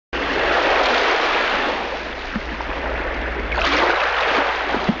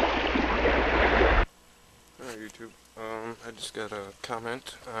I just got a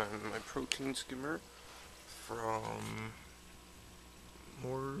comment on my protein skimmer from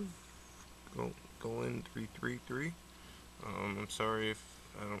more Golan 333. I'm sorry if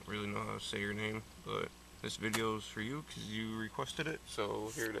I don't really know how to say your name, but this video is for you because you requested it, so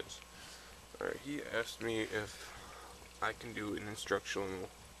here it is. Alright, he asked me if I can do an instructional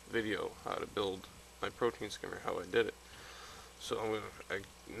video how to build my protein skimmer, how I did it. So I'm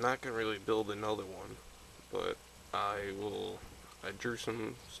not gonna really build another one, but I drew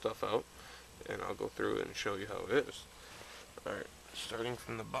some stuff out and I'll go through it and show you how it is. Alright, starting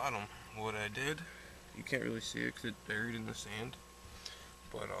from the bottom, what I did, you can't really see it because it's buried in the sand,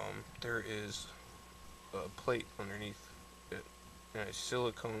 but there is a plate underneath it, and I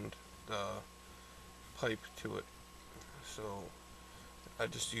siliconed the pipe to it. So I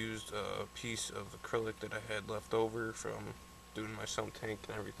just used a piece of acrylic that I had left over from doing my sump tank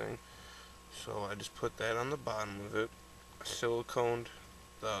and everything. So I just put that on the bottom of it, siliconed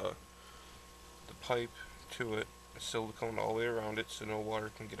the pipe to it, siliconed all the way around it so no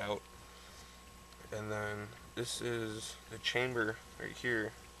water can get out. And then this is the chamber right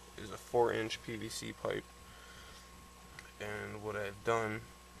here, is a 4-inch PVC pipe. And what I've done,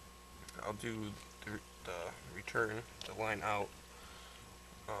 I'll do the return, the line out.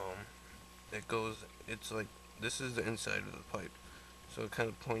 It goes, it's like, this is the inside of the pipe, so it kind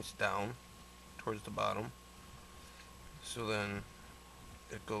of points down towards the bottom. So then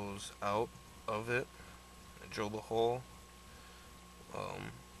it goes out of it. I drilled a hole.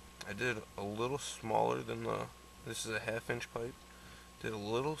 I did a little smaller than this is a 1/2-inch pipe. Did a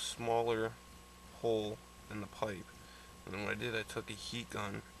little smaller hole in the pipe. And then what I did, I took a heat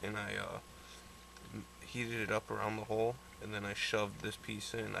gun and I heated it up around the hole, and then I shoved this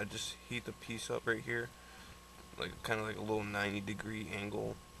piece in. I just heat the piece up right here, like kind of like a little 90-degree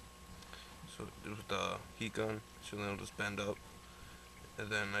angle. So with the heat gun, so then it'll just bend up. And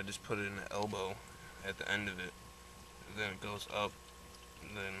then I just put it in an elbow at the end of it. And then it goes up,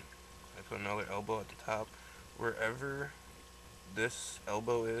 and then I put another elbow at the top. Wherever this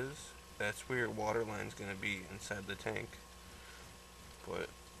elbow is, that's where your water line's gonna be inside the tank. But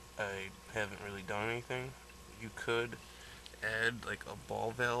I haven't really done anything. You could add like a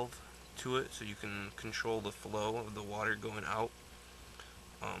ball valve to it so you can control the flow of the water going out.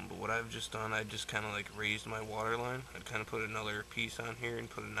 But what I've just done, I just kind of like raised my water line. I'd kind of put another piece on here and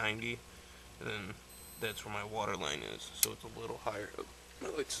put a 90, and then that's where my water line is. So it's a little higher. Oh, my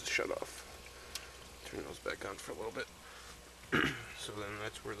lights shut off. Turn those back on for a little bit. So then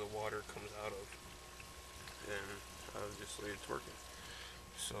that's where the water comes out of, and obviously it's working.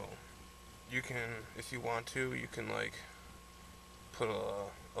 So you can, if you want to, you can like put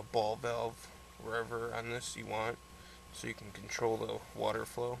a ball valve wherever on this you want, so you can control the water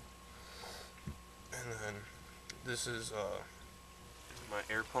flow. And then this is my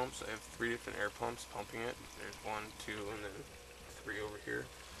air pumps. I have 3 different air pumps pumping it. There's 1, 2, and then 3 over here.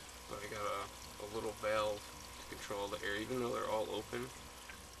 But I got a little valve to control the air, even though they're all open.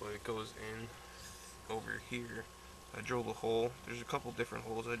 But it goes in over here. I drilled a hole. There's a couple different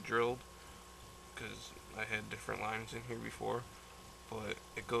holes I drilled because I had different lines in here before. But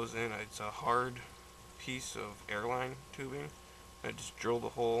it goes in. It's a hard piece of airline tubing. I just drilled a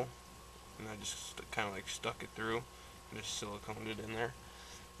hole, and I just kind of like stuck it through and just siliconed it in there.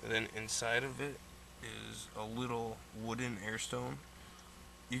 And then inside of it is a little wooden air stone.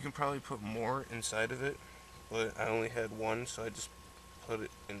 You can probably put more inside of it, but I only had 1, so I just put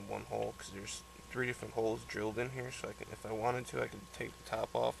it in 1 hole because there's 3 different holes drilled in here. So I can, if I wanted to, I could take the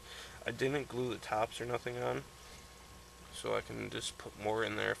top off. I didn't glue the tops or nothing on, so I can just put more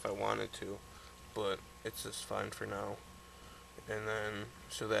in there if I wanted to, but it's just fine for now. And then,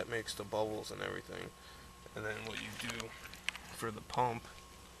 so that makes the bubbles and everything. And then what you do for the pump,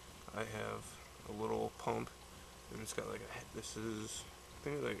 I have a little pump, and it's got like this is, I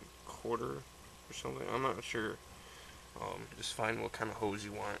think it's like a quarter or something, I'm not sure. Just find what kind of hose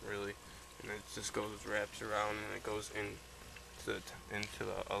you want, really. And it just goes, wraps around, and it goes into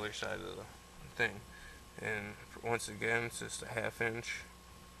the other side of the thing. And once again, it's just a 1/2-inch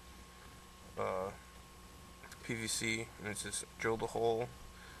PVC, and it's just drilled a hole,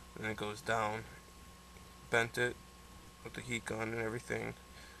 and then it goes down, bent it with the heat gun and everything,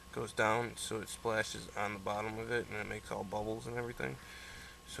 goes down so it splashes on the bottom of it, and it makes all bubbles and everything.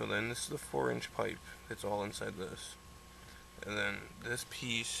 So then this is the 4-inch pipe that's all inside this. And then this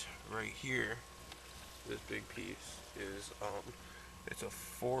piece right here, this big piece, is it's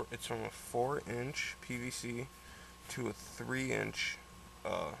from a 4-inch PVC to a 3-inch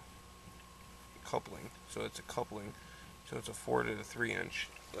coupling. So it's a coupling. So it's a 4 to a 3-inch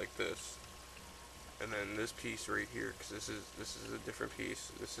like this. and then this piece right here, because this is a different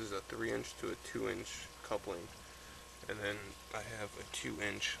piece. This is a 3-inch to a 2-inch coupling, and then I have a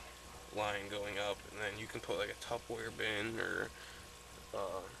 2-inch line going up, and then you can put like a Tupperware bin or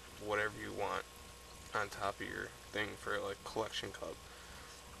whatever you want on top of your thing for like collection cup.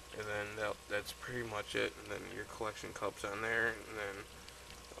 And then that's pretty much it. And then your collection cup's on there, and then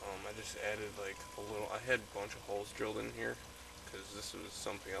I just added like a little. I had a bunch of holes drilled in here because this was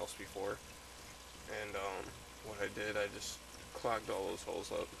something else before. And what I did, I just clogged all those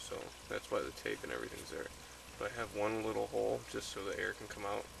holes up, so that's why the tape and everything's there. But I have one little hole just so the air can come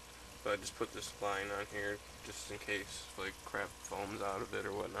out. But I just put this line on here just in case like crap foams out of it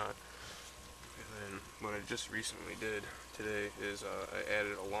or whatnot. And then what I just recently did today is I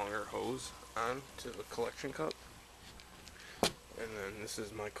added a longer hose on to the collection cup. And then this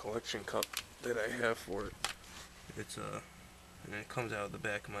is my collection cup that I have for it. It's and it comes out of the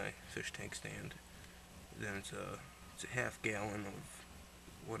back of my fish tank stand. Then it's a half gallon of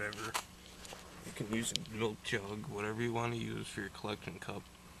whatever. You can use a milk jug, whatever you want to use for your collection cup.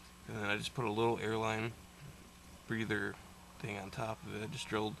 And then I just put a little airline breather thing on top of it. I just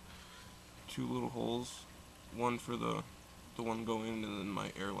drilled 2 little holes, one for the one going in and then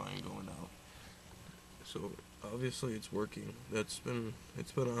my airline going out. So obviously it's working. It's been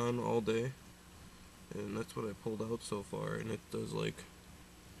on all day, and that's what I pulled out so far, and it does like,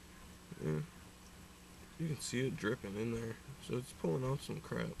 yeah, you can see it dripping in there, so it's pulling out some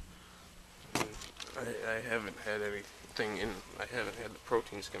crap. I haven't had anything in, I haven't had the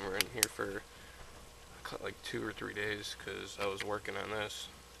protein skimmer in here for like 2 or 3 days because I was working on this,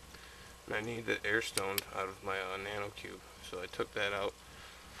 and I need the air stoned out of my nano cube, so I took that out.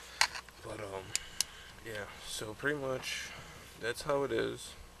 But yeah, so pretty much that's how it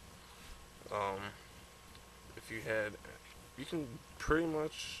is. If you can pretty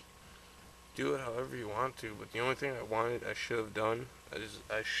much do it however you want to, but the only thing I should have done is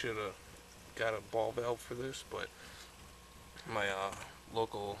I should have got a ball valve for this, but my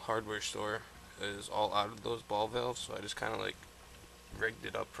local hardware store is all out of those ball valves, so I just kind of like rigged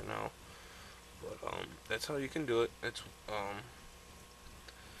it up for now. But that's how you can do it. It's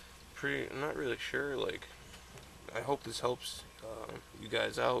I'm not really sure, like, I hope this helps you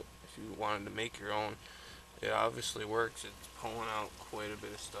guys out if you wanted to make your own. It obviously works. It's pulling out quite a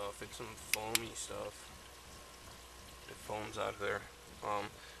bit of stuff. It's some foamy stuff. It foams out of there.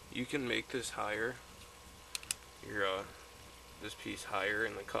 You can make this higher. Your this piece higher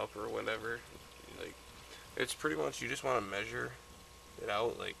in the cup or whatever. Like, it's pretty much, you just want to measure it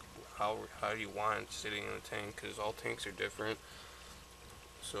out, like how you want it sitting in the tank, because all tanks are different.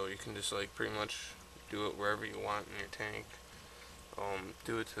 So you can just like pretty much do it wherever you want in your tank.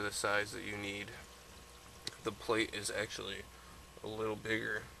 Do it to the size that you need. The plate is actually a little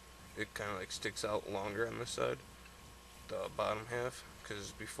bigger. It kind of like sticks out longer on this side, the bottom half,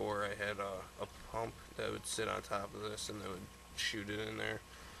 because before I had a pump that would sit on top of this and that would shoot it in there,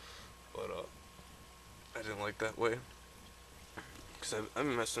 but I didn't like that way, because I've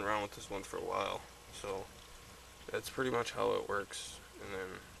been messing around with this one for a while. So that's pretty much how it works. And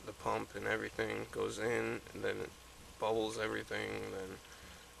then the pump and everything goes in, and then it bubbles everything, and then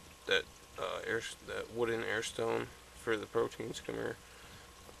that that wooden air stone for the protein skimmer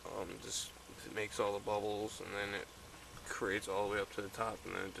just it makes all the bubbles, and then it creates all the way up to the top,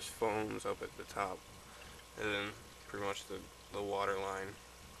 and then it just foams up at the top, and then pretty much the water line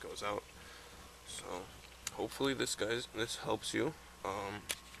goes out. So hopefully this helps you.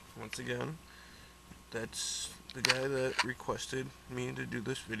 Once again, that's the guy that requested me to do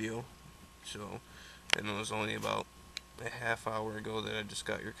this video. So, and it was only about a half hour ago that I just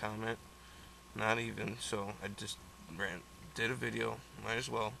got your comment. Not even, so I just did a video, might as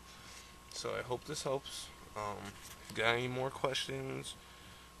well. So I hope this helps. If you got any more questions,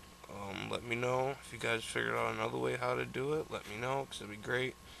 let me know. If you guys figured out another way how to do it, let me know, because it'd be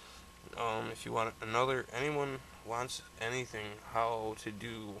great. If you want anyone wants anything, how to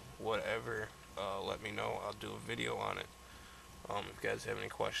do whatever, let me know. I'll do a video on it. If you guys have any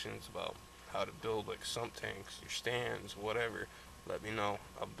questions about how to build like sump tanks, your stands, whatever, let me know.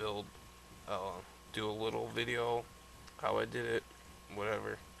 I'll do a little video, how I did it,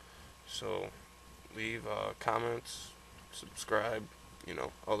 whatever. So leave comments, subscribe,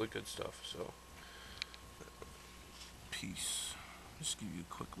 all the good stuff. So peace. Just give you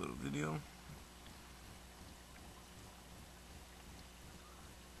a quick little video.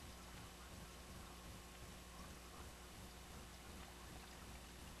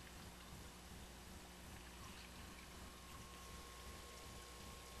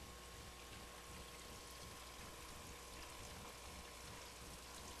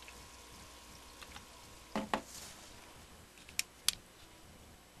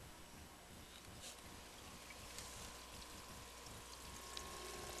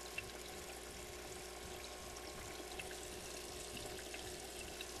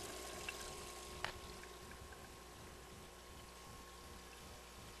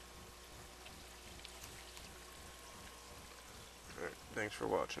 Thanks for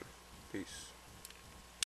watching. Peace.